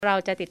เร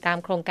าจะติดตาม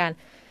โครงการ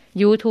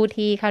U2T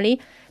คราวนี้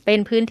เป็น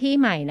พื้นที่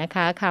ใหม่นะค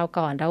ะคราว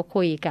ก่อนเรา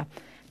คุยกับ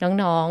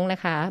น้องๆนะ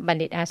คะบัณ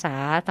ฑิตอาสา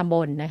ตำบ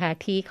ลนะคะ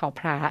ที่เขา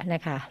พระน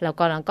ะคะแล้ว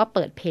ก็เราก็เ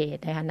ปิดเพจ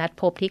นะคะนัด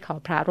พบที่เขา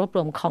พระรวบร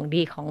วมของ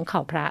ดีของเข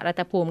าพระรั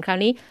ตภูมิคราว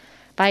นี้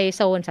ไปโ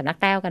ซนสำนัก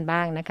แต้วกันบ้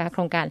างนะคะโค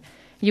รงการ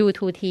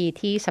U2T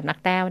ที่สำนัก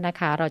แต้วนะ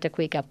คะเราจะ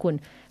คุยกับคุณ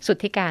สุท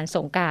ธิการส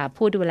งกา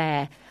ผู้ดูแล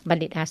บัณ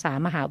ฑิตอาสา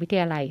มหาวิท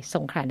ยาลัยส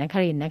งขลานค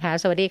รินทร์นะคะ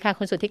สวัสดีค่ะ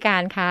คุณสุทธิกา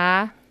รค่ะ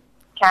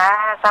ค่ะ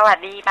สวัส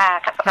ดีค่ะ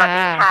สวัส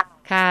ดีค่ะ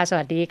ค่ะส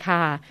วัสดีค่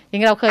ะยั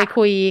งเราเคย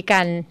คุยกั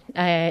น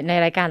ใน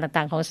รายการ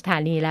ต่างๆของสถา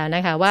นีแล้วน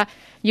ะคะว่า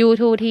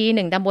U2T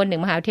 1 ตำบล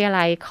 1 มหาวิทยา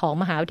ลัยของ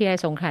มหาวิทยาลัย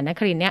สงขลาน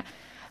ครินทร์เนี่ย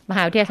มห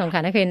าวิทยาลัยสงขลา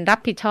นครินทร์รับ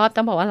ผิดชอบ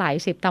ต้องบอกว่าหลาย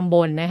10 ตำบ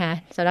ลนะคะ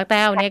สำนักแ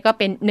ต้วเนี่ยก็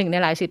เป็น1ใน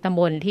หลาย10 ตำ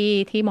บล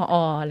ที่มอ.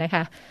นะค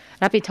ะ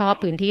รับผิดชอบ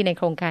พื้นที่ในโ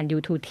ครงการ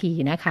U2T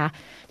นะคะ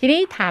ทีนี้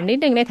ถามนิด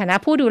นึงในฐานะ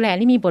ผู้ดูแล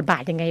นี่มีบทบา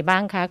ทยังไงบ้า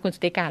งคะคุณสุ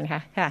ทธิการค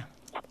ะค่ะ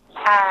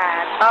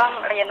ต้อง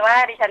เรียนว่า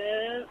ดิฉัน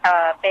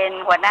เป็น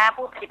หัวหน้า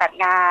ผู้ปฏิบัติ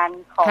งาน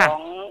ของ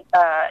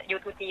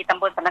U2T ต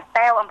ำบลสำนักแ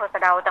ต้วอำเภอส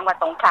ะเดาจังหวัด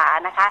สงขลา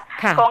นะคะ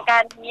โครงกา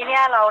รนี้เนี่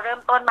ยเราเริ่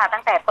มต้นมา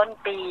ตั้งแต่ต้น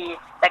ปี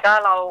แต่ก็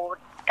เรา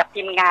กับ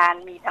ทีมงาน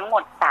มีทั้งหม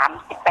ด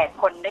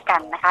38 คนด้วยกั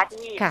นนะคะ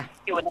ที่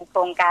อยู่ในโค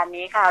รงการ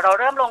นี้ค่ะเรา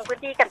เริ่มลงพื้น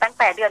ที่กันตั้ง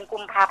แต่เดือนกุ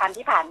มภาพันธ์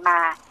ที่ผ่านมา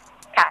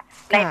ค่ะ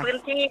ในพื้น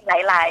ที่ห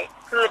ลาย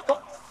ๆคือ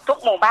ทุก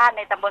หมู่บ้านใ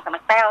นตำบลสำ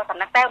นักแ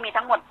ต้วมี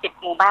ทั้งหมด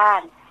10 หมู่บ้า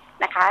น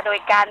นะคะโดย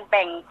การแ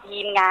บ่งที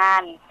มงา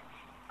น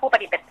ผู้ป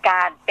ฏิบัติก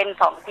ารเป็น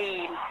2 ที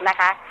มนะ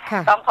คะ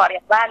ต้องขอเรี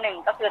ยนว่า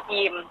1ก็คือ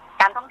ทีม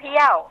การท่องเที่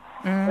ยว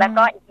แล้ว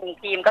ก็อีก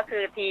1 ทีมก็คื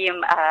อทีม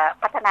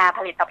พัฒนาผ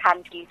ลิตภัณ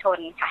ฑ์ชุมชน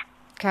ค่ะ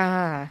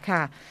ค่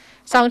ะ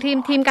2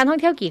 ทีมการท่อง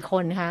เที่ยวกี่ค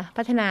นคะ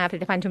พัฒนาผลิ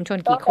ตภัณฑ์ชุมชน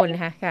กี่คน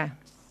คะค่ะ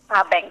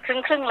แบ่งค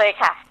รึ่งเลย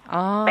ค่ะ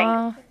แบ่ง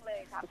ครึ่งเล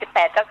ย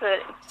38ก็คือ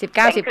19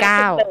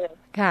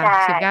ค่ะ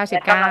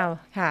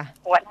19ค่ะ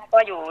หัวหน้าก็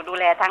อยู่ดู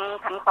แล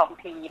ทั้ง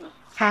2 ทีม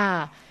ค่ะ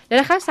แล้ว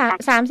นะคะ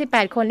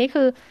38 คนนี่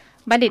คือ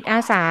บัณฑิตอา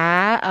สา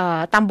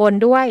ตำบล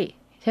ด้วย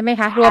ใช่ไหม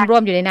คะรว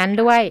มอยู่ในนั้น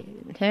ด้วย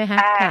ใช่ไหมคะ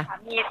ค่ะ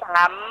มี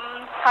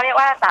3เขาเรียก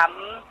ว่า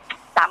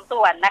3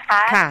ส่วนนะค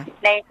ะ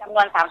ในจำน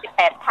วน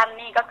38 ท่าน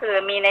นี่ก็คือ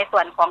มีในส่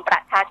วนของปร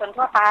ะชาชน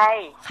ทั่วไป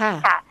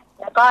ค่ะ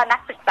แล้วก็นั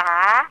กศึกษา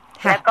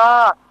แล้วก็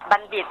บั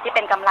ณฑิตที่เ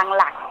ป็นกำลัง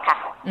หลักค่ะ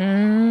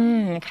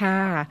ค่ะ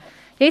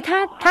นี่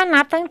ถ้า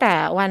นับตั้งแต่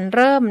วันเ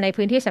ริ่มใน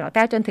พื้นที่สำนักแ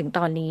ต้วจนถึงต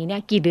อนนี้เนี่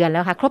ยกี่เดือนแล้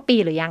วคะครบปี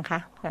หรือยังคะ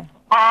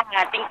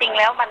จริงๆ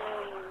แล้วมัน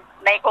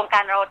ในโครงกา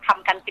รเราท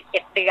ำกัน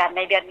17 เดือนใ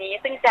นเดือนนี้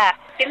ซึ่งจะ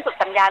สิ้นสุด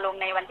สัญญาลง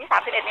ในวันที่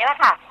31นี้แหละ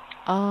ค่ะ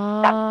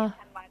30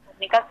 ธันวาคม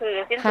นี้ก็คือ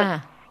สิ้นสุด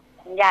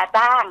สัญญา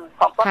จ้าง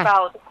ของพวกเรา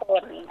ทุกค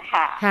น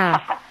ค่ะ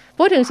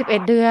พูดถึง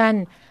11 เดือน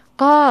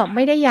ก็ไ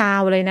ม่ได้ยา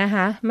วเลยนะค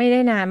ะไม่ได้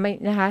นานไม่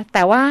นะคะแ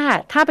ต่ว่า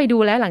ถ้าไปดู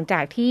แล้วหลังจา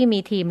กที่มี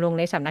ทีมลง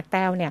ในสำนักแ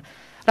ต้วเนี่ย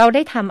เราไ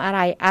ด้ทำอ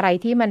ะไร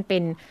ที่มันเป็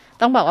น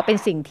ต้องบอกว่าเป็น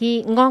สิ่งที่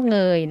งอกเง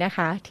ยนะค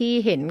ะที่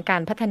เห็นกา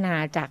รพัฒนา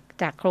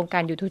จากโครงกา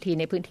ร U2T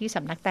ในพื้นที่ส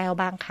ำนักแต้ว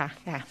บ้างค่ะ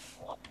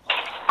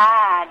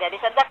เดี๋ยวดิ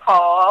ฉันจะข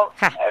อ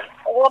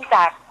เริ่มจ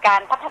ากกา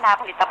รพัฒนา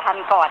ผลิตภัณ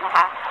ฑ์ก่อนนะค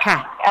ะ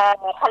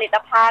ผลิต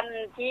ภัณฑ์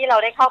ที่เรา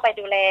ได้เข้าไป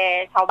ดูแล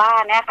ชาวบ้า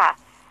นเนี่ยค่ะ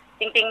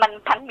จริงๆ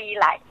มันมี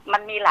ห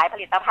ลายผ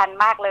ลิตภัณฑ์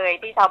มากเลย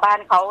ที่ชาวบ้าน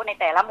เขาใน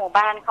แต่ละหมู่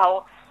บ้านเขา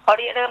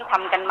เริ่มท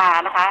ำกันมา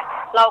นะคะ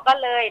เราก็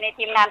เลยใน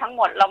ทีมงานทั้งห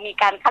มดเรามี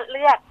การคัดเ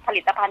ลือกผ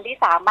ลิตภัณฑ์ที่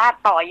สามารถ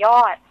ต่อย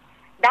อด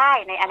ได้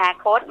ในอนา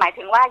คตหมาย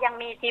ถึงว่ายัง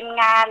มีทีม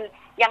งาน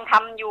ยังท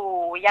ำอยู่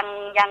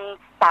ยัง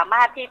สาม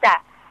ารถที่จะ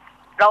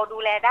เราดู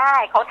แลได้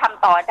เขาท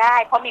ำต่อได้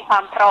เพราะมีควา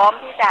มพร้อม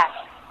ที่จะ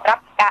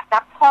รั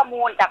บข้อ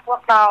มูลจากพว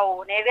กเรา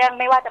ในเรื่อง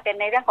ไม่ว่าจะเป็น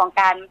ในเรื่องของ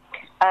ก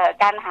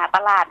ารหาต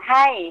ลาดใ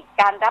ห้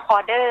การรับออ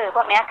เดอร์พ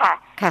วกนี้ค่ะ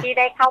ที่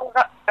ได้เข้า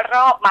ร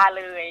อบมา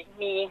เลย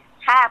มี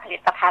5 ผลิ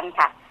ตภัณฑ์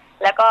ค่ะ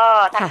แล้วก็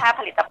ทั้ง5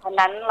 ผลิตภัณฑ์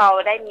นั้นเรา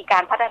ได้มีกา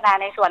รพัฒนา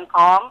ในส่วนข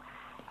อง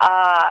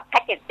แพ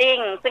คเกจจิ้ง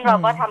ซึ่งเรา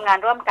ก็ทำงาน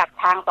ร่วมกับ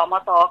ทางสม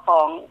สข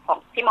อง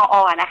ที่มอ.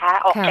นะคะ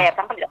ออกแบบ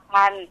ทั้งผลิต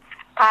ภัณฑ์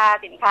พา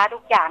สินค้าทุ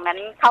กอย่างนั้น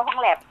เข้าห้อง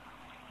แลบ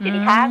สิน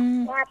ค้า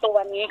5 ตัว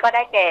นี้ก็ไ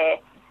ด้แก่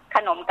ข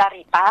นมกะห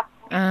รี่ปั๊บ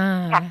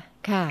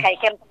ไข่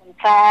เค็มสมุน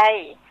ไพร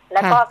แ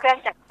ล้วก็เครื่อง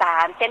จักสา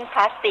นเช่นพ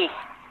ลาสติก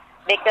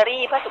เบเกอ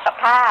รี่เพื่อสุข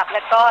ภาพแ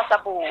ล้วก็ส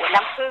บู่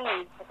น้ำผึ้ง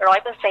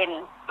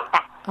 100%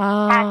 ค่ะ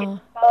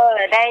ก็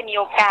ได้มี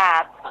โอกา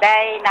สได้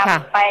น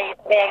ำไป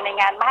แสดงใน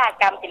งานมห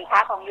กรรมสินค้า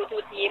ของ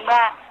U2T เมื่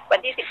อวัน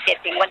ที่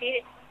17 ถึงวันที่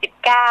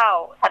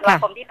19 ธันวา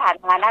คมที่ผ่าน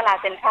มาหน้าลาน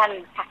เซ็นทรัล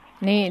ค่ะ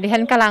นี่ดิฉั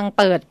นกำลัง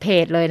เปิดเพ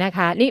จเลยนะค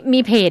ะนี่มี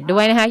เพจด้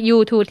วยนะคะ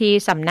U2T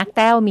สำนักแ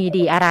ต้วมี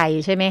ดีอะไร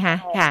ใช่ไหมคะ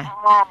ค่ะ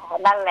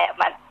นั่นแหละ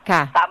มัน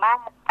สามารถ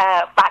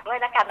ฝากด้วย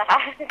แล้วกันนะคะ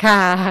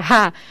ค่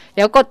ะเ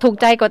ดี๋ยวกดถูก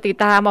ใจกดติด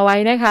ตามเอาไว้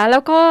นะคะแล้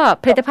วก็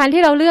ผลิตภัณฑ์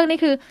ที่เราเลือกนี่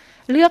คือ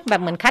เลือกแบ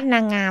บเหมือนคัดนา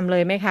งงามเล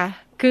ยไหมคะ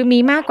คือมี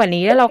มากกว่า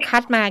นี้แล้วเราคั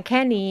ดมาแค่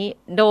นี้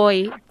โ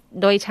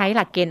ดยใช้ห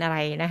ลักเกณฑ์อะไร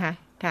นะคะ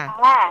ค่ะ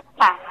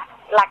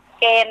หลัก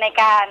เกณฑ์ใน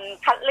การ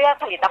คัดเลือก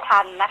ผลิตภั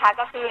ณฑ์นะคะ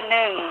ก็คือ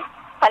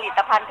1ผลิต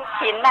ภัณฑ์ทุก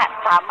ชิ้นน่ะ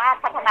สามารถ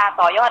พัฒนา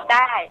ต่อยอดไ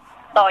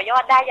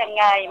ด้ยัง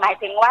ไงหมาย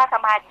ถึงว่าส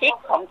มาชิก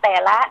ของแต่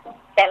ล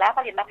ะผ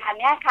ลิตภัณฑ์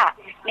เนี่ยค่ะ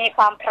มีค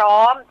วามพร้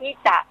อมที่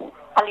จะ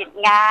ผลิต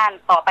งาน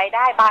ต่อไปไ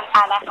ด้บาง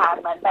อันนะคะ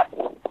เหมือนแบบ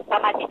ส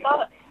มาชิกก็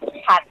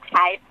ขาดห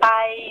ายไป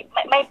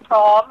ไม่พ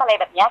ร้อมอะไร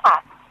แบบนี้ค่ะ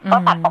ก็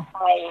ตัดออกไป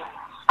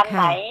อันไ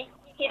หน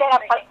ที่ได้รั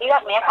บเลือ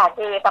กเนี้ยค่ะ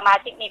คือสมา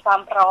ชิกมีควา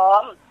มพร้อ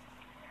ม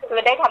คื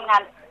อได้ทำงา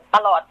นต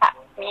ลอดค่ะ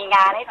มีง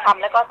านให้ท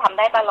ำแล้วก็ทำ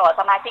ได้ตลอด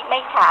สมาชิกไม่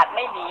ขาดไ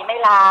ม่หนีไม่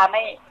ลาไ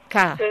ม่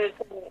คือ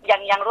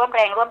ยังร่วมแ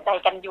รงร่วมใจ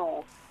กันอยู่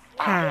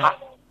ค่ะ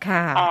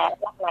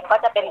หลักๆก็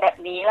จะเป็นแบบ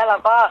นี้แล้วเรา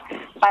ก็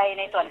ไปใ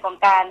นส่วนของ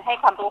การให้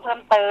ความรู้เพิ่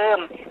มเติม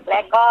และ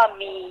ก็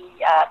มี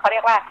เขาเรี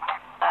ยกว่า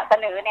เส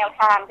นอแนว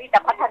ทางที่จะ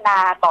พัฒนา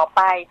ต่อไ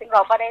ปซึ่งเร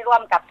าก็ได้ร่ว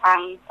มกับทาง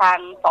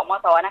สม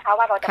ส.นะคะ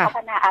ว่าเราจะพัฒ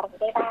นาอะไร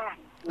ได้บ้าง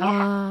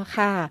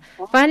ค่ะ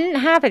เพราะฉะนั้น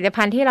5ผลิต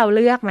ภัณฑ์ที่เราเ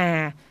ลือกมา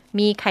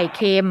มีไข่เ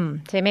ค็ม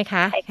ใช่ไหมค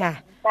ะค่ะ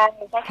ใช่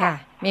ค่ะ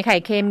มีไข่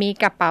เค็มมี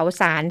กระเป๋า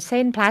สารเ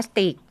ส้นพลาส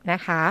ติกนะ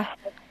คะ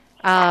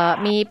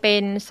มีเป็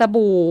นส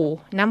บู่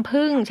น้ำ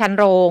ผึ้งชัน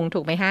โรงถู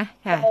กไหมคะ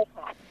ค่ะ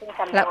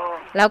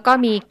แล้วก็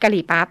มีกะห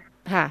รี่ปั๊บ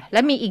ค่ะแล้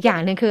วมีอีกอย่า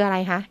งหนึ่งคืออะไร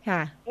คะค่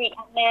ะอีก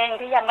อันนึง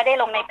ที่ยังไม่ได้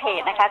ลงในเพ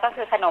จนะคะก็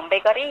คือขนมเบ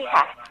เกอรี่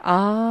ค่ะ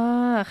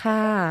ค่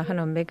ะข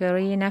นมเบเกอ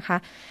รี่นะคะ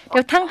เดี๋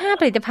ยวทั้ง5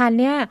ผลิตภัณฑ์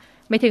เนี่ย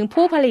หมายถึง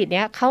ผู้ผลิตเ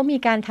นี่ยเขามี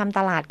การทำต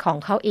ลาดของ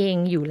เขาเอง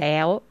อยู่แล้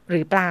วห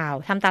รือเปล่า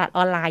ทำตลาดอ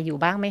อนไลน์อยู่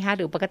บ้างไหมคะห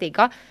รือปกติ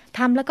ก็ท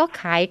ำแล้วก็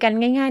ขายกัน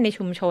ง่ายๆใน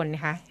ชุมชนน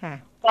ะคะค่ะ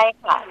ใช่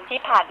ค่ะที่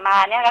ผ่านมา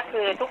เนี่ยก็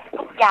คือ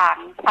ทุกอย่าง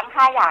ทั้ง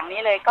5อย่าง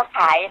นี้เลยก็ข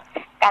าย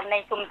กันใน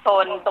ชุมช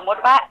นสมม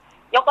ติว่า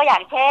ยกตัวอย่า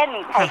งเช่น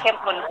ไข่เค็ม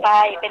สมุนไพร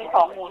เป็นข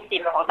องหมู่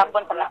10ของตำบ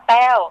ลสำนักแ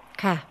ต้ว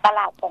ตล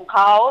าดของเข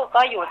า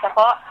ก็อยู่เฉพ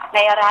าะใน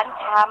ร้าน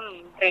ช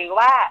ำหรือ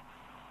ว่า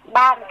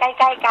บ้านใก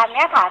ล้ๆกันเ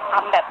นี่ยค่ะท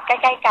ำแบบใก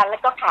ล้ๆกันแล้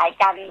วก็ขาย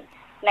กัน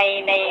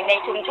ใน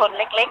ชุมชน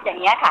เล็กๆอย่า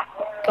งเงี้ยค่ะ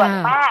ส่วน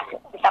มาก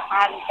ผลิต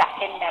ภัณฑ์จะเ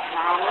ป็นแบบ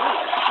นั้น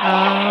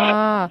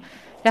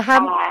นะคะ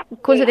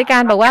คุณสุธิกา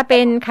รบอกว่าเป็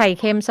นไข่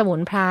เค็มสมุ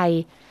นไพร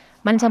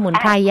มันสมุน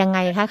ไพรยังไง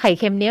คะไข่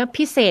เค็มเนี้ย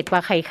พิเศษกว่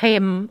าไข่เค็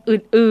ม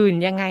อื่น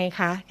ๆยังไง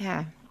คะ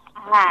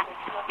ค่ะ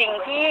สิ่ง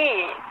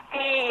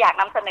ที่อยาก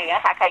นำเสนอ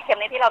ค่ะไข่เค็ม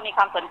นี้ที่เรามีค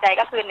วามสนใจ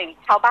ก็คือ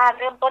1ชาวบ้าน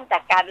เริ่มต้นจา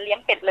กการเลี้ยง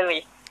เป็ดเลย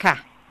ค่ะ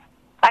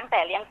ตั้งแต่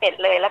เลี้ยงเป็ด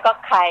เลยแล้วก็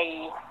ไข่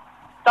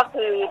ก็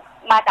คือ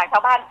มาจากชา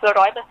วบ้านคือ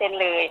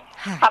 100% เลย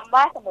คำ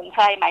ว่าสมุนไพ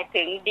รหมาย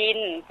ถึงดิน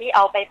ที่เอ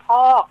าไปพ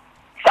อก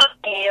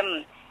เค็ม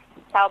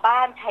ชาวบ้า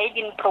นใช้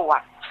ดินปลว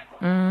ก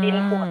ที่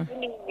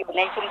มีอยู่ใ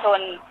นชุมชน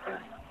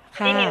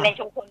ที่มีใน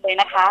ชุมชนเลย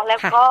นะคะแล้ว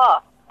ก็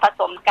ผ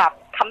สมกับ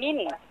ขมิ้น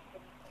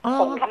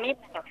ผงขมิ้น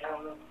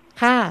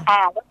ค่ะ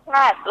รส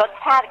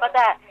ชาติก็จ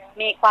ะ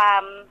มีควา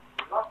ม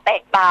แต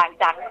กต่าง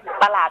จาก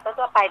ตลาด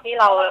ทั่วไปที่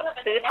เรา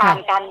ซื้อทาน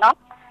กันเนาะ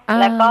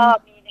แล้วก็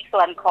มีในส่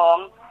วนของ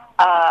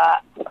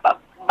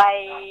ใบ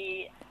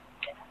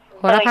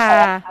โหระพา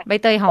ใบ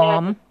เตยหอ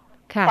ม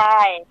ค่ะใ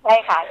ช่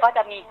ค่ะก็จ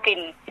ะมีกลิ่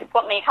นพ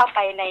วกนี้เข้าไป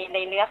ใน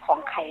เนื้อของ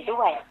ไข่ด้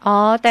วย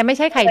แต่ไม่ใ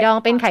ช่ไข่ดอง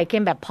เป็นไข่เค็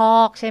มแบบพอ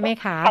กใช่ไหม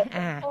คะ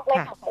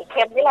ค่ะไข่เ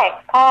ค็มนี่แหละ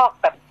พอก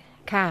แบบ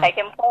ไข่เ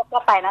ค็มพอกเข้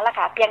าไปนั่นแหละ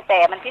ค่ะเพียงแต่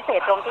มันพิเศ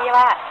ษตรงที่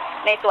ว่า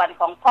ในส่วน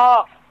ของพอ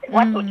ก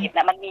วัตถุดิบ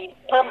มันมี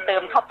เพิ่มเติ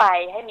มเข้าไป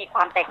ให้มีคว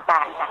ามแตกต่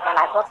างจากตล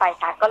าดทั่วไป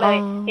ค่ะก็เลย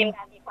ทีมง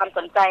านมีความส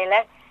นใจแล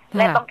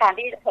ะต้องการ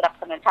ที่จะสนับ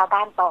สนุนชาวบ้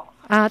านต่อ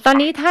ตอน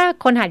นี้ถ้า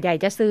คนหาดใหญ่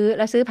จะ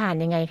ซื้อผ่าน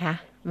ยังไงคะ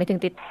ไม่ถึง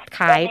ติดข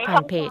ายผ่า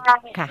นเพจ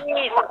ค่ะ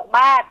ที่สาม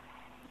ารถ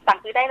สั่ง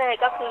ซื้อได้เลย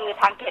ก็คือ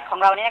ทางเพจของ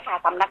เราเนี่ยค่ะ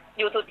สำนัก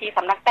U2T ส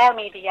ำนักแต้ว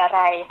มีดีอะไร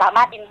สาม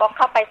ารถอินบ็อกซ์เ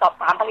ข้าไปสอบ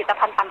ถามผลิต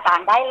ภัณฑ์ต่า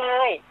งๆได้เล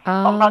ย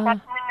ของเราทัก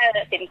ทาย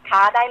สินค้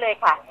าได้เลย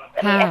ค่ะจ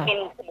ะมีแอดมิน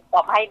ต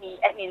อบให้มี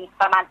แอดมิน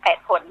ประมาณ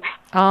8คน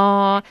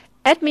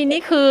แอดมิน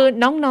นี่คือ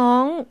น้อ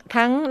งๆ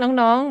ทั้ง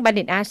น้องๆบัณ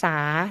ฑิตอาสา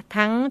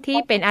ทั้งที่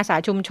เป็นอาสา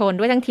ชุมชน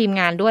ด้วยทั้งทีม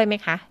งานด้วยไหม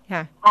คะ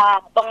ค่ะ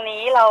ตรง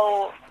นี้เรา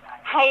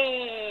ให้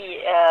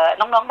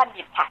น้องๆบัณ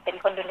ฑิตค่ะเป็น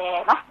คนดูแล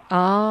เนาะ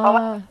เพราะว่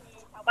า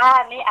ชาวบ้า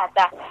นนี่อาจจ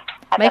ะ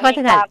ไม่ค่อยถ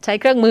นัดใช้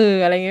เครื่องมือ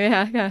อะไรอย่างนี้ไหมค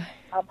ะค่ะ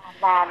ประม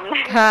าณนั้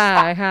นค่ะ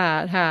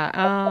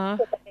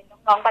เป็น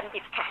น้องๆบัณฑิ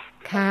ตค่ะ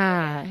ค่ะ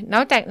น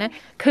อกจากนั้น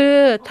คือ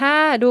ถ้า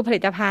ดูผลิ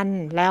ตภัณ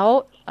ฑ์แล้ว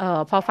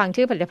พอฟัง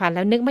ชื่อผลิตภัณฑ์แ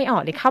ล้วนึกไม่ออ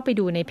กเลยเข้าไป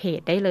ดูในเพ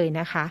จได้เลย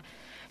นะคะ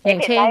อย่าง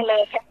เช่นได้เล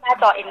ยแค่หน้า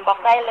จออินบ็อก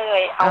ซ์ได้เล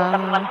ยเอาจ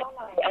ำนวนเท่าไห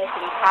ร่เอา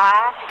สินค้า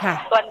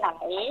ตัวไหน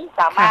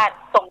สามารถ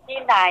ส่งที่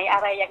ไหนอะ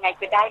ไรยังไง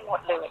คือได้หมด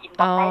เลยอิน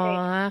บ็อกซ์ได้เลย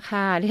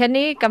ค่ะดิฉัน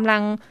นี่กำลั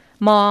ง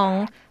มอง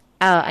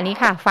อันนี้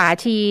ค่ะฝา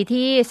ชี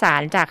ที่สา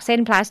รจากเส้น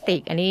พลาสติ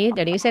กอันนี้เ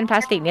ดี๋ยวนี้เส้นพลา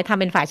สติกเนี่ยทำ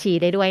เป็นฝาชี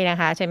ได้ด้วยนะ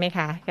คะใช่ไหมค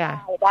ะ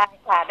ได้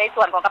ค่ะใน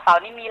ส่วนของกระเป๋า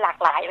นี่มีหลาก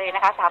หลายเลยน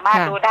ะคะสามารถ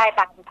ดูได้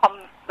ตาม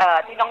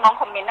ที่น้อง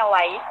ๆคอมเมนต์เอาไ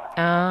ว้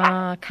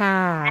ค่ะ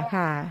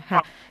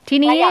ที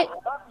นี้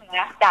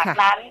จาก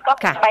นั้นก็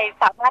ไป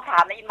สามารถถา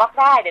มในอินบ็อกซ์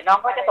ได้เดี๋ยวน้อง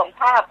ก็จะส่ง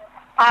ภาพ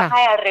ใ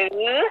ห้หรื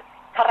อ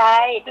ใคร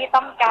ที่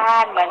ต้องกา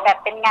รเหมือนแบบ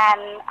เป็นงาน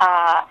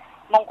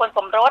มงคลส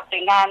มรสหรื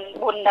องาน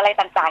บุญอะไร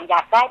ต่างๆอย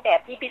ากได้แบบ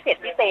ที่พิเศษ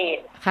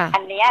อั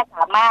นนี้ส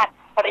ามารถ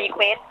รีเค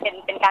วส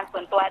เป็นการส่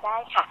วนตัวได้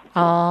ค่ะ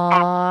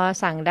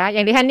สั่งได้อ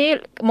ย่างที่ท่านนี่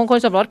มงคล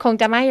สมรสคง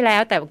จะไม่แล้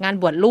วแต่งาน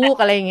บวชลูก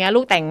อะไรอย่างเงี้ยลู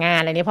กแต่งงาน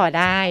อะไรนี้พอ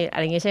ได้อะไ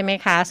รอย่างเงี้ยใช่ไหม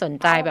คะสน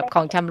ใจแบบข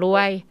องชำร่ว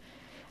ย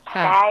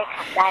ได้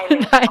ค่ะไ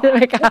ด้เล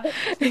ยค่ะ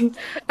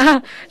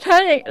ถ้า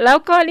แล้ว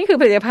ก็นี่คือ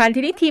ผลิตภัณฑ์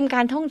ที่นี่ทีมก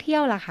ารท่องเที่ย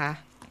วล่ะคะ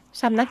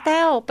สำนักแต้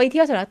วไปเ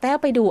ที่ยวสำนักแต้ว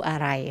ไปดูอะ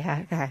ไรค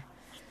ะ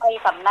ไป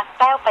สำนัก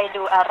แต้วไป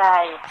ดูอะไร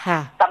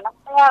สำนัก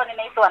แต้ว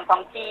ในส่วนขอ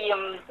งทีม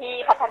ที่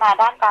พัฒนา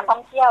ด้านการท่อ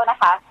งเที่ยวนะ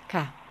คะ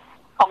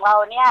ของเรา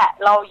เนี่ย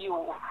เราอยู่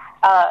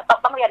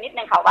ต้องเรียนนิด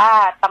นึงค่ะว่า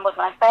ตำบลส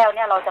ำนักแต้วเ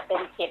นี่ยเราจะเป็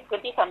นเขตพื้น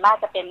ที่ส่วนมาก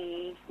จะเ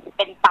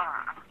ป็นป่า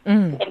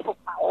เป็นภู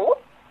เขา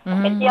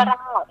เป็นที่ร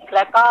าบแ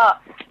ล้วก็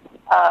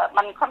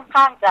มันค่อน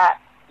ข้างจะ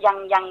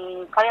ยัง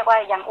เขาเรียกว่า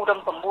ยังอุดม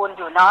สมบูรณ์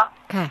อยู่เนาะ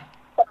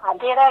สถาน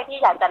ที่แรกที่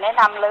อยากจะแนะ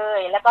นำเลย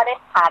แล้วก็ได้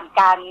ผ่าน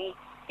การ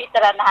พิจ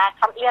ารณา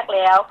คัดเลือกแ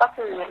ล้วก็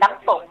คือน้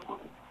ำตก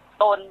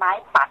โตนไม้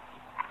ปัก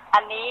อั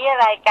นนี้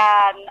รายกา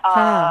ร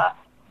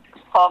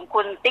ของ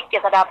คุณติ๊กเจ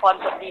ษฎาพร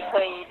ผลดีเค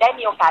ยได้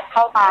มีโอกาสเ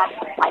ข้ามา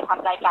ถ่ายท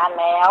ำรายการ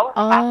แล้ว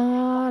อ๋อ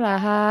เหรอ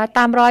คะต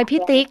ามรอย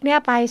พี่ติ๊กเนี่ย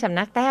ไปสำ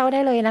นักแต้วได้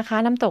เลยนะคะ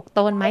น้ำตกโต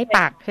นไม้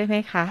ปักใช่ไหม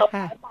คะ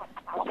ค่ะ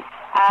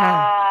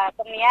ต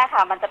รงนี้ค่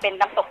ะมันจะเป็น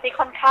น้ำตกที่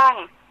ค่อนข้าง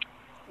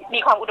มี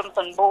ความอุดมส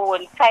มบูร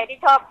ณ์ใครที่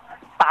ชอบ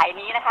สาย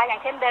นี้นะคะอย่า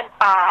งเช่นเดิน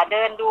ป่าเ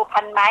ดินดู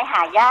พันไม้ห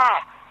ายาก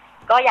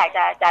ก็อยาก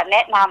จะแน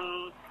ะน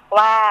ำ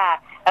ว่า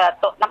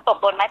น้ำตก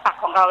โตนไม้ปัก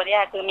ของเราเนี่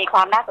ยคือมีคว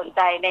ามน่าสนใ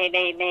จ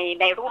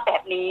ในรูปแบ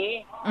บนี้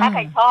ถ้าใค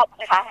รชอบ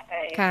นะคะ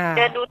เ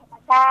ดินดูธรรม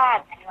ชา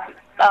ติ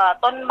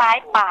ต้นไม้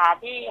ป่า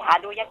ที่หา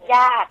ดูย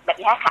ากๆแบบ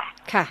นี้ค่ะ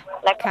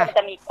แล้วก็จ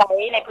ะมีไก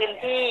ด์ในพื้น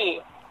ที่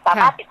สา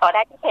มารถติดต่อไ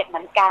ด้ที่เพจเห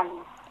มือนกัน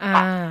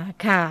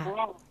ค่ะ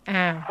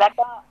แล้ว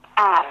ก็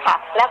ค่ะ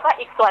แล้วก็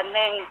อีกส่วนห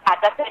นึ่งอาจ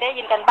จะเคยได้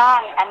ยินกันบ้าง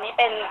อันนี้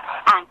เป็น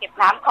อ่างเก็บ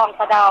น้ำคลอง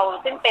สะเดา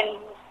ซึ่งเป็น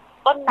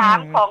ต้นน้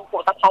ำคลอง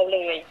กู่ตะเภาเล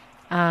ย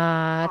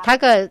ถ้า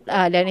เกิด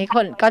เดี๋ยวนี้ค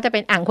นก็จะเป็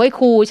นอ่างห้วย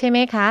คูใช่ไหม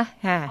คะ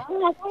ค่ะ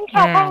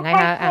นะ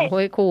คะอ่างห้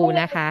วยคู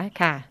นะคะ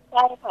ค่ะใ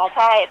ช่ค่ะใ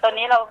ช่ตัว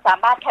นี้เราสา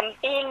มารถแคม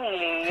ปิ้งห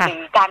รื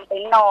อการเต็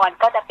นท์นอน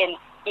ก็จะเป็น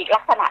อีกลั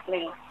กษณะห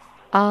นึ่ง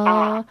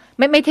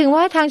ไม่ถึง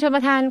ว่าทางชลป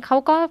ระทานเขา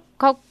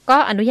ก็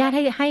อนุญาต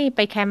ให้ไป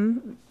แคมป์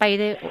ไป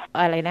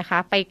อะไรนะคะ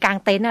ไปกาง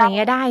เต็นท์อะไรเ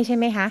งี้ยได้ใช่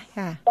ไหมคะ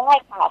ได้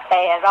ค่ะแ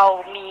ต่เรา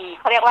มี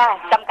เขาเรียกว่า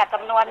จำกัดจ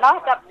ำนวนเนาะ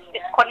จะ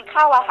คนเ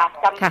ข้าอะค่ะ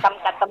จำ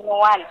กัดจำน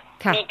วน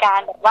มีการ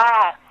แบบว่า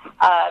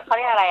เขาเ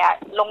รียกอะไรอะ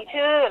ลง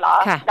ชื่อเหรอ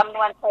จำน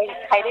วน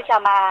ใครที่จะ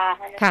มา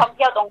ท่องเ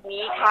ที่ยวตรง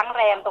นี้ค้างแ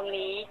รมตรง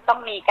นี้ต้อง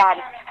มีการ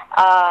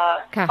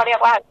เขาเรีย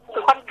กว่าคื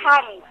อค่อนข้า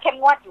งเข้ม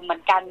งวดอยู่เหมื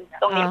อนกัน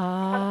ตรงนี้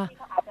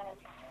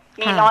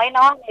มีน้อยเ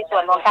นาะในส่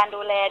วนของการ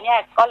ดูแลเนี่ย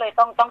ก็เลย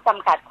ต้องจ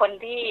ำกัดคน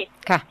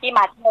ที่ม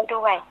าเที่ยว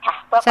ด้วยค่ะ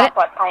เพื่อความป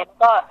ลอดภัยแล้ว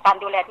ก็การ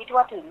ดูแลที่ทั่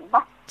วถึงเน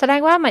าะแสด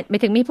งว่าหมา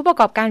ยถึงมีผู้ประ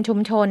กอบการชุม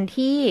ชน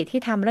ที่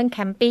ทำเรื่องแค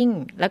มปิ้ง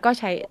แล้วก็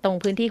ใช้ตรง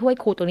พื้นที่ห้วย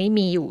คูตรงนี้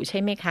มีอยู่ใช่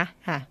ไหมคะ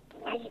ค่ะ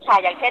มีค่ะ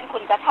อย่างเช่นคุ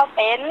ณจะเช่าเ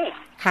ต็นท์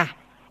ค่ะ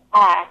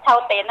เช่า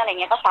เต็นท์อะไรเ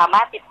งี้ยก็สาม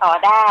ารถติดต่อ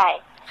ได้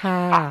ค่ะ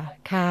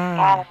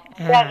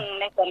เรื่อง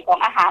ในส่วนของ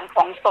อาหารข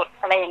องสด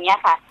อะไรอย่างเงี้ย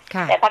ค่ะ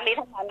แต่ทั้งนี้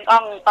ทั้งนั้น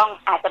ต้อง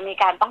อาจจะมี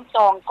การต้องจ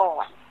องก่อ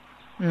น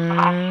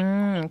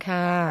ค่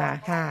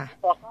ะ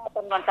บอกว่าจ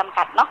ำนวนจำ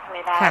กัดเนาะเ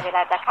วล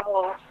าจะเ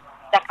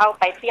ข้า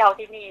ไปเที่ยว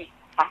ที่นี่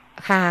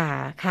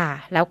ค่ะ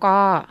แล้วก็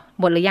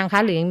หมดหรือยังค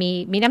ะหรือยัง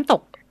มีน้ำต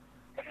ก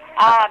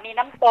มี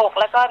น้ำตก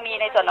แล้วก็มี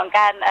ในส่วนของ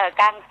การ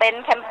กางเต็น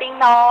ท์แคมปิ้ง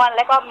นอนแ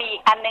ล้วก็มีอี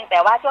กอันนึงแต่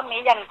ว่าช่วง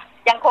นี้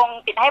ยังคง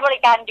ปิดให้บริ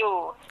การอยู่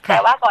แต่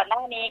ว่าก่อนหน้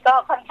านี้ก็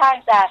ค่อนข้าง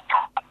จะ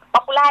ป๊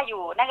อปปูล่าอ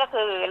ยู่นั่นก็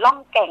คือล่อง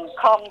แก่ง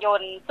คลองย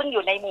นต์ซึ่งอ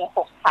ยู่ในหมู่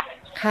6ค่ะ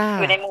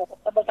อยู่ในหมู่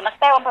6ตำบลสำนัก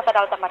แต้วอำเภอสะเด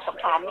าจังหวัดสง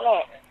ขลานี่แหล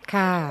ะ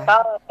ก็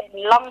เป็น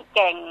ล่องแ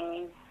ก่ง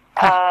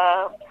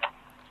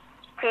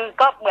คือ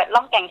ก็เหมือนล่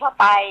องแก่งทั่ว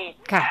ไป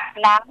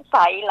น้ำใส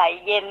ไหล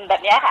เย็นแบ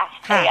บนี้ค่ะ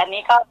อัน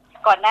นี้ก็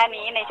ก่อนหน้า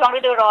นี้ในช่วงฤ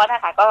ดูร้อนน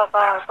ะคะ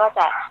ก็จ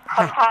ะ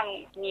ค่อนข้าง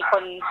มีค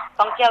น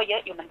ท่องเที่ยวเยอ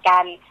ะอยู่เหมือนกั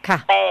น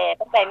แต่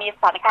ตั้งแต่มีส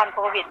ถานการณ์โค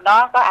วิดเนา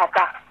ะก็อาจ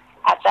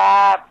จะ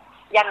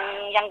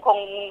ยังคง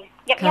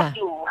เงียบๆอ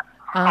ยู่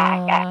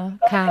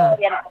ก็เ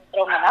รียนต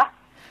รงๆเนาะ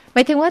หม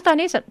ายถึงว่าตอน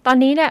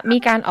นี้เนี่ยมี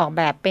การออกแ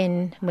บบเป็น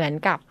เหมือน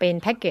กับเป็น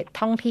แพ็กเกจ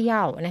ท่องเที่ย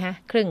วนะคะ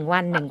ครึ่งวั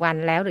น1 วัน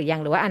แล้วหรือยั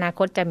งหรือว่าอนาค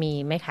ตจะมี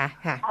ไหมคะ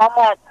ค่ะ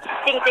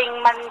จริง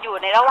ๆมันอยู่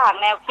ในระหว่าง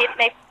แนวคิด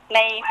ใน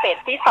เฟส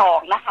ที่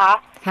2นะคะ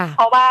เ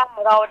พราะว่า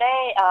เราได้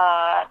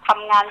ท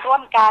ำงานร่ว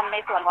มกันใน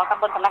ส่วนของต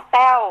ำบลสำนักแ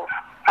ต้ว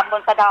ตำบ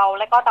ลสะเดา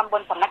และก็ตำบ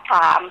ลสำนักข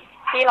าม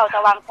ที่เราจะ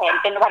วางแผน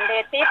เป็น1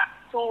 day trip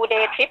 2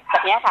 day trip แบ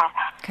บนี้ค่ะ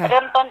เ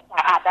ริ่มต้นจา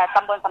กอาจจะต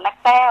ำบลสำนัก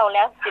แต้วแ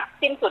ล้ว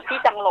สิ้นสุดที่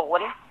จังโหล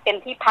นเป็น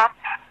ที่พัก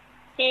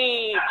ที่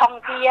ท่อง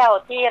เที่ยว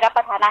ที่รับป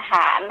ระทานอาห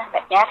ารแบ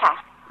บนี้ค่ะ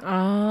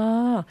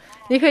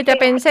นี่คือจะ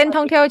เป็นเส้น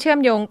ท่องเที่ยวเชื่อม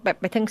โยงแบบ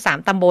ไปถึง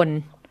3 ตำบล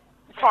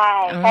ใ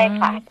ช่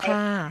ค่ะ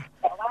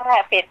แต่ว่า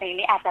เฟส1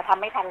นี้อาจจะทำ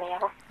ไม่ทันแล้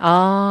ว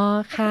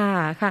ค่ะ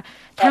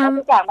แต่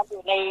ทุกอย่างมันอ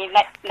ยู่ใ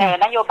น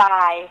นโยบ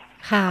าย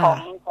ข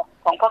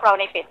องพวกเรา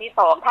ในเฟสที่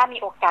2ถ้ามี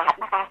โอกาส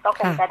นะคะก็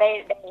คงจะไ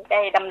ด้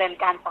ดำเนิน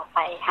การต่อไป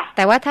ค่ะแ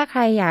ต่ว่าถ้าใค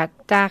รอยาก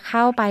จะเ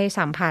ข้าไป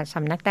สัมผัสส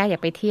ำนักแต้วอยา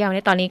กไปเที่ยวเ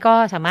นี่ยตอนนี้ก็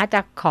สามารถจ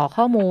ะขอ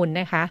ข้อมูล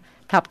นะคะ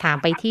สอบถาม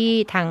ไปที่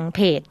ทางเพ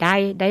จ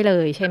ได้เล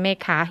ยใช่ไหม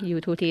คะ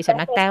U2T ส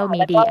ำนักแต้วมี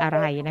ดีอะไ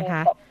รนะค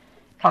ะ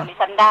ของดิ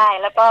ฉันได้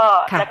แล้ว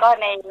ก็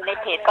ใน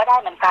เพจก็ได้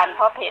เหมือนกันเพ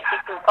ราะเพจที่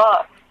คือก็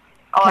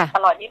ออนต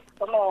ลอด24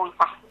 ชั่วโมง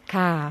ค่ะ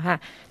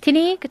ที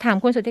นี้ถาม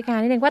คุณสุทธิการ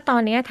นิดนึงว่าตอ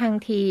นนี้ทาง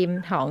ทีม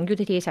ของ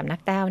U2T สำนั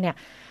กแต้วเนี่ย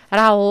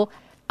เรา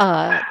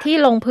ที่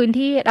ลงพื้น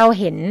ที่เรา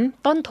เห็น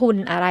ต้นทุน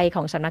อะไรข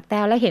องสำนักแต้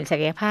วและเห็นศั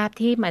กยภาพ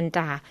ที่มันจ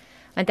ะ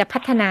มันจะพั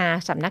ฒนา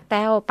สำนักแ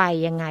ต้วไป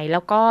ยังไงแล้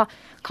วก็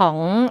ของ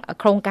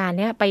โครงการ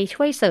เนี้ยไป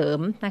ช่วยเสริม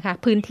นะคะ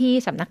พื้นที่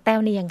สำนักแต้ว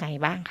นี่ยังไง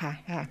บ้างคะ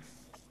ค่ะ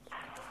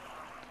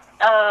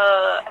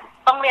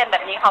ต้องเรียนแบ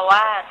บนี้ค่ะว่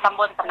าตำ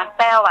บลสำนัก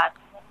แต้วอ่ะ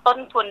ต้น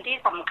ทุนที่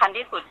สำคัญ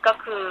ที่สุดก็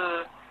คือ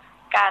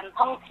การ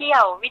ท่องเที่ย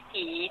ววิ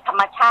ถีธรร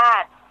มชา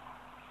ติ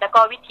แล้วก็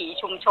วิถี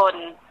ชุมชน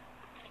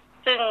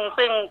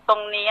ซึ่งตร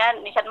งนี้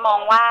ดิฉันมอง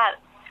ว่า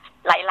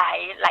ห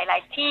ลา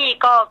ยที่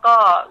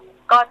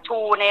ก็ชู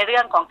ในเรื่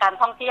องของการ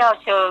ท่องเที่ยว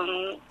เ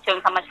ชิง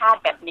ธรรมชาติ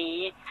แบบนี้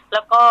แ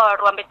ล้วก็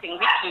รวมไปถึง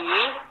วิถี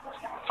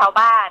ชาว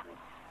บ้าน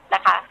น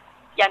ะคะ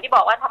อย่างที่บ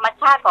อกว่าธรรม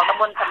ชาติของต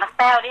ำบลสำนัก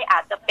แต้วนี่อา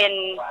จจะเป็น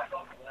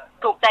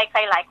ถูกใจใคร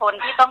หลายคน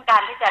ที่ต้องกา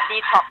รที่จะดี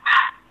ท็อกซ์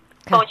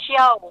โซเชี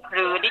ยลห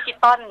รือดิจิ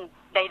ตอล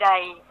ใด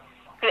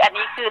ๆคืออัน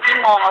นี้คือที่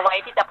มองเอาไว้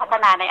ที่จะพัฒ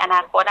นาในอน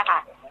าคตนะค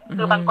ะ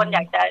คือบางคนอย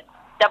ากจ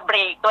ะเบร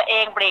กตัวเอ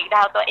งเบรกด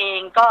าวตัวเอง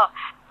ก็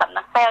สำ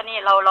นักแต้วนี่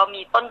เรา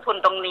มีต้นทุน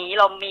ตรงนี้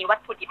เรามีวัต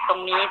ถุดิบตร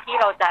งนี้ที่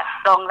เราจะ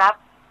รองรับ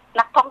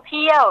นักท่องเ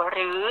ที่ยวห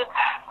รือ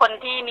คน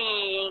ที่มี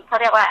เขา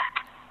เรียกว่า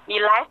มี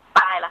ไลฟ์สไต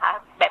ล์เหรอคะ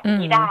แบบ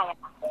นี้ได้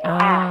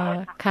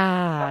ค่ะ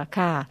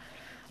ค่ะ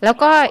แล้ว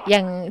ก็อย่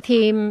าง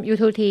ทีม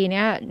U2T เ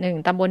นี่ย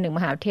1ตำบล1ม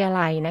หาวิทยา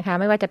ลัยนะคะ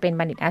ไม่ว่าจะเป็น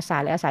บัณฑิตอาสา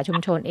และอาสาชุม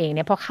ชนเองเ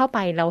นี่ยพอเข้าไป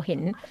เราเห็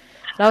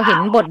น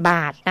บทบ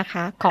าทนะค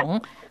ะ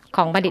ข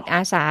องบัณฑิตอ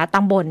าสาต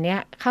ำบลเนี่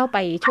ยเข้าไป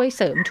ช่วยเ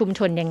สริมชุมช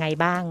นยังไง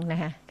บ้างนะ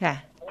คะค่ะ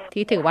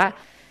ที่ถือว่า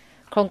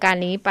โครงการ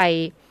นี้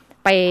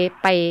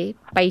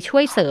ไปช่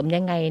วยเสริม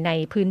ยังไงใน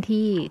พื้น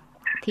ที่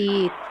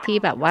ที่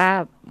แบบว่า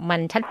มั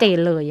นชัดเจน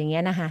เลยอย่างเงี้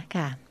ยนะคะ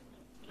ค่ะ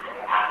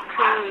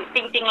คือจ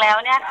ริงๆแล้ว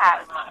เนี่ยค่ะ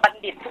บัณ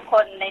ฑิตทุกค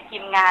นในที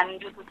มงาน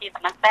U2T ส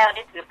ำนักแต้ว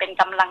นี่ถือเป็น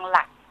กำลังห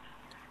ลัก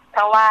เพ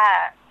ราะว่า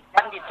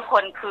บัณฑิตทุกค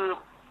นคือ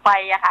ไฟ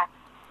อะค่ะ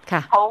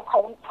เ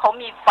ขา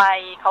มีไฟ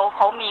เ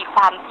ขามีค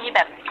วามที่แบ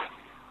บ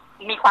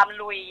มีความ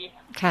ลุย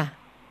ค่ะ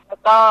แล้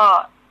วก็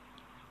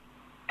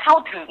เข้า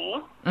ถึง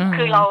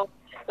คือเ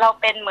รา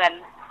เป็นเหมือน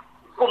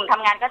กลุ่มท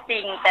ำงานก็จริ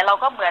งแต่เรา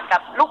ก็เหมือนกั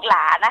บลูกหล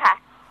านนะคะ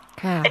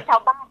เป็นชา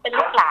วบ้านเป็น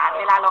ลูกหลาน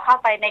เวลาเราเข้า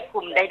ไปในก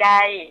ลุ่มใด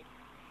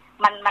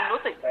ๆมัน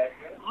รู้สึก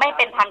ไม่เ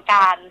ป็นทางก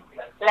าร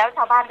แล้วช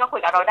าวบ้านก็คุ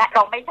ยกับเราได้เร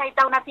าไม่ใช่เ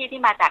จ้าหน้าที่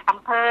ที่มาจากอ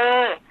ำเภอ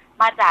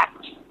มาจาก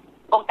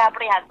องค์การบ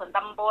ริหารส่วนต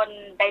ำบล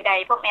ใด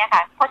ๆพวกนี้ค่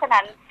ะเพราะฉะ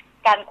นั้น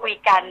การคุย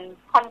กัน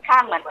ค่อนข้า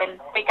งเหมือนเป็น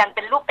คุยกันเ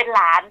ป็นลูกเป็นห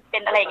ลานเป็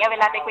นอะไรเงี้ยเว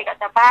ลาไปคุยกับ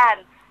ชาวบ้าน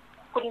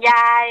คุณย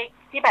าย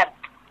ที่แบบ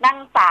นั่ง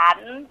สาร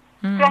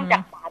เครื่องจั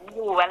กรสารอ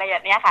ยู่อะไรอย่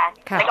างเนี้ยค่ะ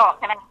ไม่ออก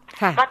ใช่ไหม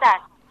ก็จะ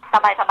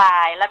สบา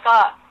ยๆแล้วก็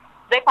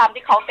ด้วยความ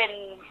ที่เขาเ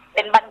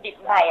ป็นบัณฑิต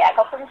ใหม่อ่ะเข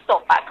าเพิ่งจ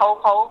บอ่ะเ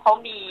ขา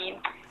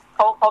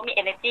มี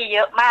energy เย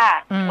อะมาก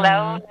แ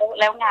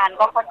ล้วงาน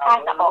ก็ค่อนข้าง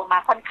จะออกมา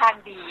ค่อนข้าง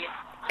ดี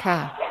ค่ะ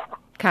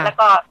ค่ะแล้ว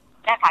ก็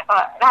เนี่ยค่ะก็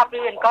ราบ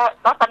รื่น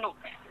ก็ส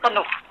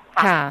นุก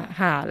ค่ะ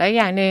ค่ะแล้วอ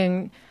ย่างหนึ่ง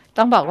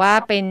ต้องบอกว่า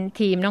เป็น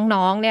ทีม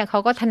น้องๆเนี่ยเขา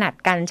ก็ถนัด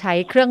การใช้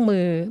เครื่องมื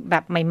อแบ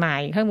บใหม่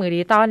ๆเครื่องมือดิ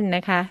จิตอลน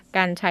ะคะก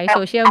ารใช้โซ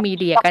เชียลมี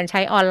เดียการใ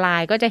ช้ออนไล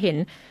น์ก็จะเห็น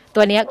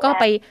ตัวนี้ก็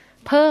ไป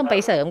เพิ่มไป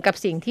เสริมกับ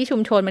สิ่งที่ชุม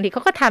ชนบางทีเข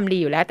าก็ทำดี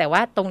อยู่แล้วแต่ว่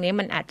าตรงนี้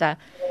มันอาจจะ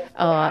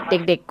เ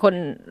ด็กๆคน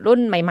รุ่น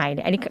ใหม่ๆเ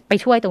นี่ยอันนี้ไป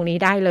ช่วยตรงนี้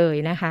ได้เลย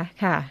นะคะ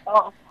ค่ะ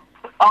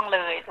ถูกต้องเล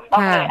ย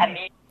อัน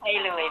นี้ให้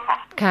เลยค่ะ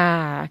ค่ะ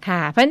ค่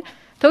ะเพราะ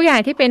ทุกอย่าง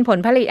ที่เป็นผล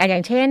ผลิตอย่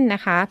างเช่นน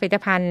ะคะผลิต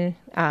ภัณฑ์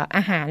อ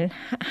าหาร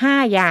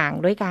5อย่าง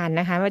ด้วยกัน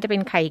นะคะว่าจะเป็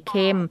นไข่เ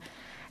ค็ม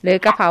หรือ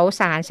กระเพรา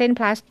สารเส้นพ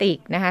ลาสติก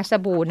นะคะส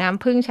บู่น้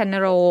ำผึ้งชัน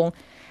โรง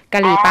กะ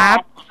หรี่ปั๊บ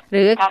ห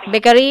รือเบ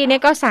เกอรี่เนี่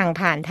ยก็สั่ง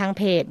ผ่านทางเ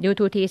พจ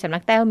U2T สำนั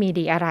กแต้วมี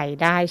ดีอะไร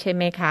ได้ใช่ไ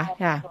หมคะ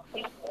ค่ะ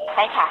ใ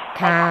ช่ค่ะ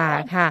ค่ะ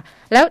ค่ะ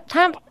แล้วถ้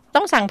าต้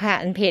องสั่งผ่า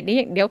นเพจนี้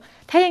เดี๋ยว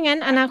ถ้าอย่างนั้น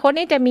อนาคต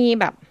นี่จะมี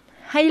แบบ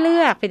ให้เลื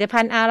อกผลิตภั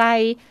ณฑ์อะไร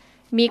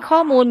มีข้อ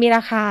มูลมีร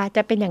าคาจ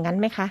ะเป็นอย่างนั้น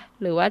ไหมคะ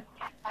หรือว่า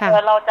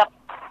เราจะ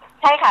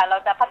ใช่ค่ะเรา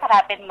จะพัฒนา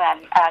เป็นเหมือน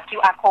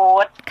QR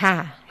code ค่ะ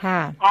ค่ะ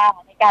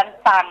ในการ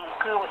สั่ง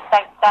คือ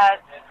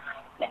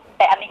แ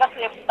ต่อันนี้ก็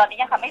คือตอนนี้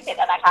ยังทำไม่เสร็จ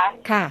นะคะ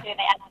คือ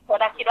ในอนาคต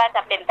คิดว่าจ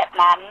ะเป็นแบบ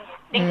นั้น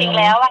จริงๆ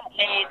แล้วใ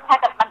นถ้า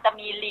เกิดมันจะ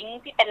มีลิง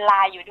ก์ที่เป็นไล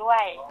น์อยู่ด้ว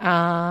ย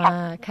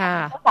ค่ะ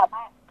ก็สาม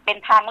ารถเป็น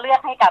ทางเลือ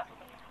กให้กับ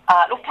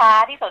ลูกค้า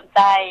ที่สนใ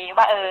จ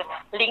ว่า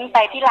ลิงก์ไป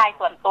ที่ไลน์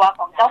ส่วนตัวข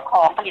องเจ้าข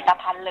องผลิต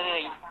ภัณฑ์เล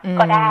ย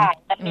ก็ได้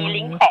จะมี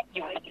ลิงก์แปะอ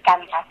ยู่เหมือนกัน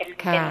ค่ะเ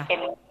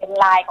ป็น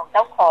ไลน์ของเ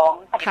จ้าของ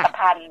ผลิต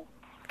ภัณฑ์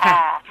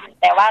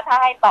แต่ว่าถ้า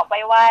ให้ตอบ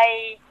ไว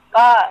ๆ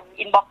ก็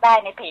อินบ็อกซ์ได้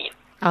ในเพจ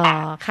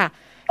ค่ะ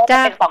จะ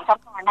เป็น2ช่อง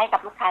ทางให้กั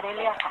บลูกค้าได้เ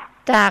ลือกค่ะ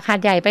จากหาด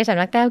ใหญ่ไปส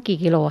ำนักแต้วกี่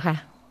กิโลคะ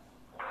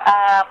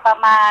ประ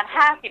มาณ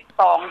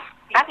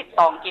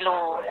52กิโล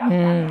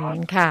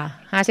ค่ะ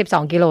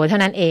52กิโลเท่า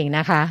นั้นเองน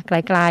ะคะใก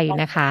ล้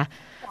ๆนะคะ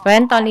เพราะฉะ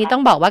นั้นตอนนี้ต้อ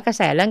งบอกว่ากระแ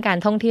สเรื่องการ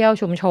ท่องเที่ยว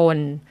ชุมชน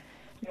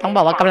ต้องบ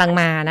อกว่ากำลัง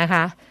มานะค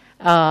ะ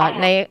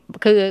ใน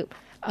คือ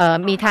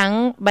มีทั้ง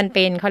มันเ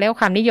ป็นเขาเรียกว่า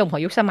ความนิยมขอ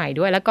งยุคสมัย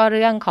ด้วยแล้วก็เ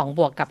รื่องของบ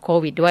วกกับโค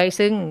วิดด้วย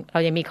ซึ่งเรา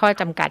ยังมีข้อ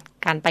จำกัด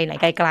การไปไหน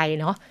ไกลๆ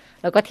เนาะ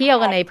แล้วก็เที่ยว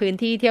กันในพื้น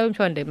ที่เที่ยวชุม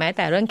ชนหรือแม้แ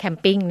ต่เรื่องแคม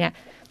ปิ้งเนี่ย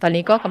ตอน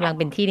นี้ก็กำลังเ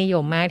ป็นที่นิย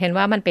มมากเห็น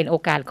ว่ามันเป็นโอ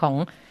กาสของ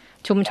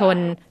ชุมชน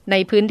ใน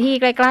พื้นที่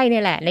ใกล้ๆ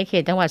นี่แหละในเข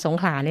ตจังหวัดสง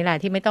ขลานี่แหละ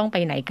ที่ไม่ต้องไป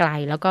ไหนไกล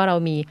แล้วก็เรา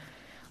มี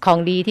ของ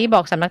ดีที่บ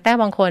อกสำนักแต้ว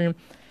บางคน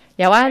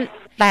อย่าว่า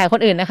แต่คน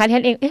อื่นนะคะที่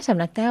ฉันเองส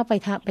ำนักแต้วไ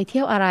ปเ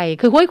ที่ยวอะไร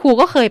คือห้วยครู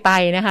ก็เคยไป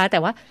นะคะแต่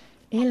ว่า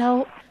แล้ว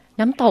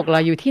น้ำตกเรา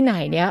อยู่ที่ไหน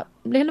เนี่ย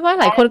เรียกว่า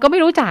หลายคนก็ไม่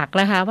รู้จัก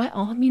นะคะว่า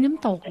อ๋อมีน้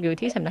ำตกอยู่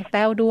ที่สำนักแ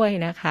ต้วด้วย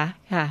นะคะ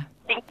ค่ะ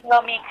จริงๆเรา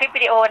มีคลิป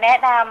วิดีโอแนะ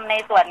นำใน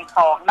ส่วนข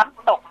องน้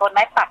ำตกต้นไ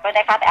ม้ปักด้วย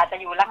นะคะแต่อาจจะ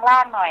อยู่ล่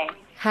างๆหน่อย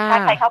ถ้า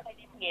ใครเข้าไปใ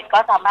นเพจก็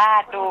สามาร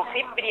ถดูค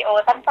ลิปวิดีโอ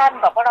สั้น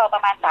ๆของพวกเราปร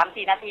ะมาณ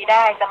 3-4 นาทีไ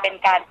ด้จะเป็น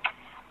การ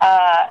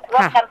ร่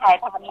วมกันถ่าย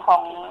ทำขอ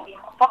ง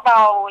พวกเรา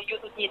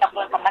U2T ตำบ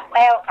ลสำนักแ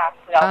ต้วค่ะ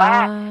เผื่อว่า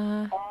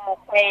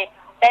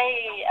ได้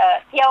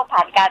เที่ยวผ่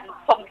านการ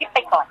ชมคลิปไป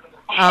ก่อน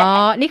อ๋อ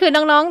นี่คือ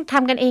น้องๆท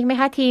ำกันเองไหม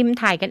คะทีม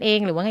ถ่ายกันเอง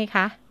หรือว่าไงค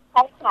ะใ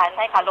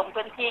ช่ค่ะลง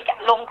พื้นที่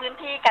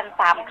กัน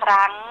3 ค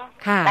รั้ง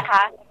นะค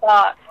ะก็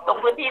ลง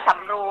พื้นที่ส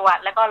ำรวจ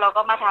แล้วก็เรา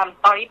ก็มาทำส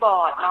ตอรี่บอ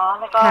ร์ดเนาะ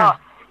แล้วก็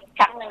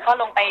ครั้งหนึ่งก็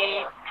ลงไป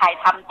ถ่าย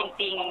ทำจ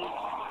ริง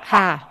ๆ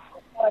ค่ะ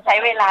ใช้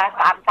เวลา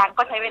3 ครั้ง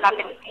ก็ใช้เวลาเ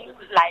ป็น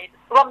หลาย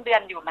ร่วมเดือ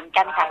นอยู่เหมือน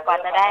กันค่ะกว่า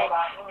จะได้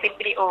คลิป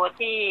วิดีโอ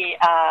ที่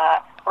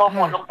โปรโม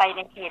ทลงไปใน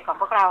เพจของ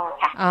พวกเรา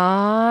ค่ะอ๋อ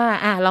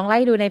ลองไล่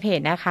ดูในเพจ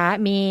นะคะ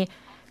มี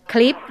ค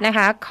ลิปนะค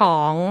ะขอ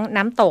ง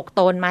น้ำตกโ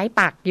ตนไม้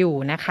ปักอยู่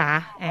นะคะ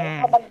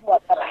มันบวก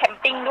กับแคม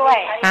ปิ้งด้วย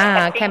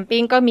แคมปิ้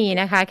งก็มี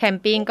นะคะแคม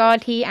ปิ้งก็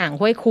ที่อ่าง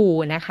ห้วยคู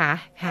นะคะ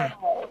ค่ะ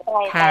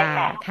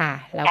ค่ะ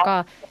แล้วก็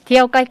เที่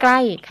ยวใกล้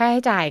ๆค่าใ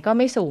ช้จ่ายก็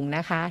ไม่สูงน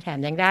ะคะแถม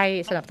ยังได้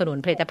สนับสนุน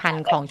ผลิตภัณ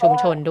ฑ์ของชุม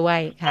ชนด้วย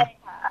ค่ะ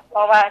เพ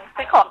ราะว่า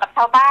ซื้อของกับช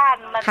าวบ้าน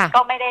มัน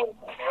ก็ไม่ได้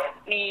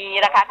มี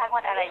ราคาค่าง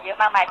วดอะไรเยอะ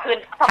มากมายขึ้น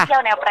ท่องเที่ย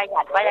วแนวประห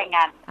ยัดว่าอย่าง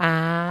งั้น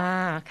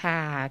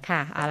ค่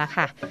ะเอาละ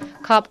ค่ะ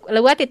หรื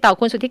อว่าติดต่อ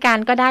คุณสุทธิการ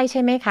ก็ได้ใ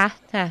ช่ไหมคะ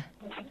ค่ะ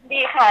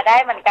ดีค่ะได้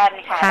เหมือนกัน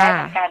ค่ะได้เห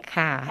มือนกัน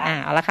ค่ะ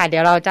เอาละค่ะเดี๋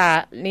ยวเราจะ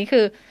นี่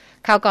คือ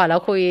คราวก่อนเรา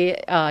คุย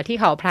ที่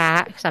เขาพระ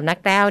สำนัก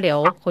แต้วเดี๋ยว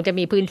คงจะ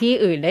มีพื้นที่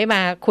อื่นได้ม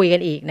าคุยกั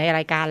นอีกในร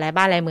ายการและ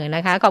บ้านและเมืองน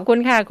ะคะขอบคุณ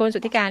ค่ะคุณสุ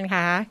ทธิการ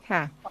ค่ะ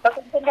ขอบ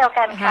คุณเช่นเดียว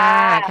กันค่ะ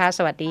ค่ะส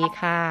วัสดี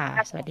ค่ะ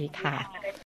สวัสดีค่ะ